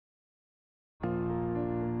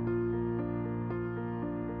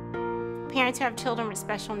Parents who have children with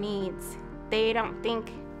special needs, they don't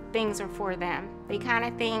think things are for them. They kind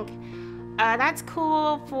of think, that's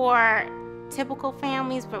cool for typical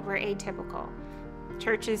families, but we're atypical.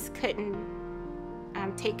 Churches couldn't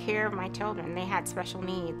take care of my children. They had special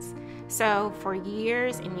needs. So for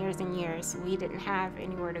years and years and years, we didn't have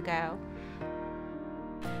anywhere to go.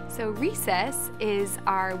 So Recess is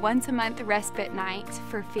our once-a-month respite night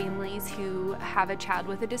for families who have a child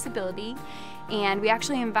with a disability, and we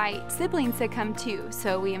actually invite siblings to come too.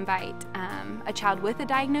 So we invite a child with a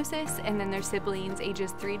diagnosis and then their siblings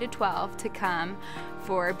ages 3 to 12 to come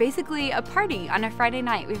for basically a party on a Friday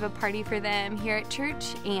night. We have a party for them here at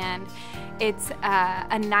church, and it's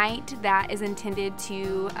a night that is intended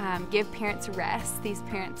to give parents rest. These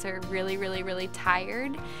parents are really, really, really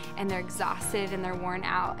tired, and they're exhausted and they're worn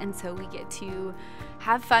out, and so we get to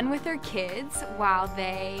have fun with their kids while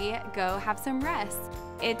they go have some rest.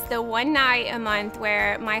 It's the one night a month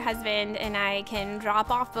where my husband and I can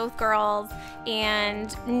drop off both girls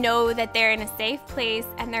and know that they're in a safe place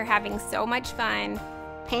and they're having so much fun.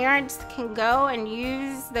 Parents can go and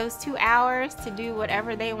use those 2 hours to do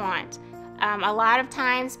whatever they want. A lot of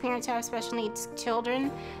times, parents who have special needs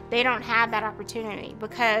children, they don't have that opportunity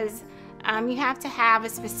because you have to have a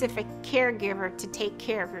specific caregiver to take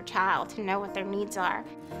care of your child, to know what their needs are.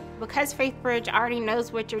 Because Faithbridge already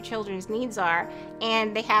knows what your children's needs are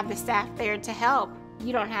and they have the staff there to help,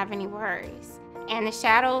 you don't have any worries. And the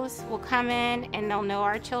shadows will come in and they'll know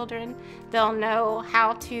our children. They'll know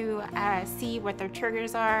how to see what their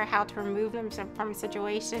triggers are, how to remove them from a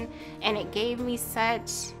situation. And it gave me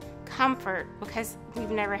such comfort because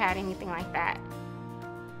we've never had anything like that.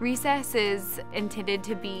 Recess is intended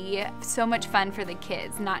to be so much fun for the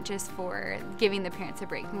kids, not just for giving the parents a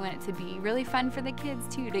break. We want it to be really fun for the kids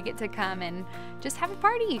too, to get to come and just have a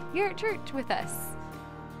party here at church with us.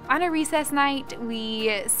 On a recess night,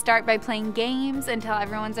 we start by playing games until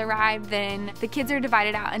everyone's arrived. Then the kids are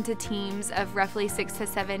divided out into teams of roughly 6 to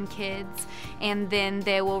 7 kids, and then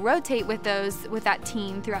they will rotate with that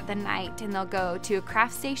team throughout the night, and they'll go to a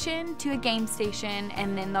craft station, to a game station,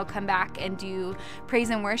 and then they'll come back and do praise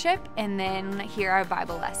and worship, and then hear our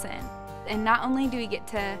Bible lesson. And not only do we get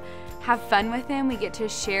to have fun with him, we get to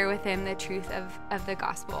share with him the truth of the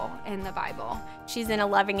gospel and the Bible. She's in a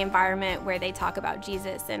loving environment where they talk about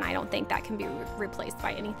Jesus, and I don't think that can be replaced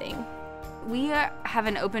by anything. We have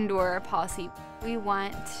an open door policy. We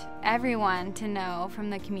want everyone to know from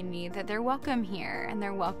the community that they're welcome here, and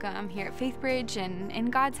they're welcome here at Faithbridge and in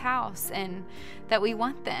God's house, and that we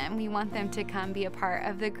want them. We want them to come be a part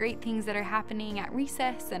of the great things that are happening at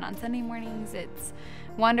recess and on Sunday mornings. It's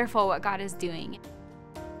wonderful what God is doing.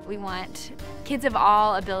 We want kids of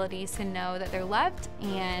all abilities to know that they're loved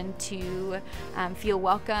and to feel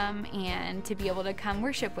welcome and to be able to come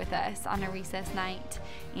worship with us on a recess night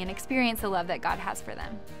and experience the love that God has for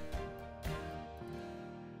them.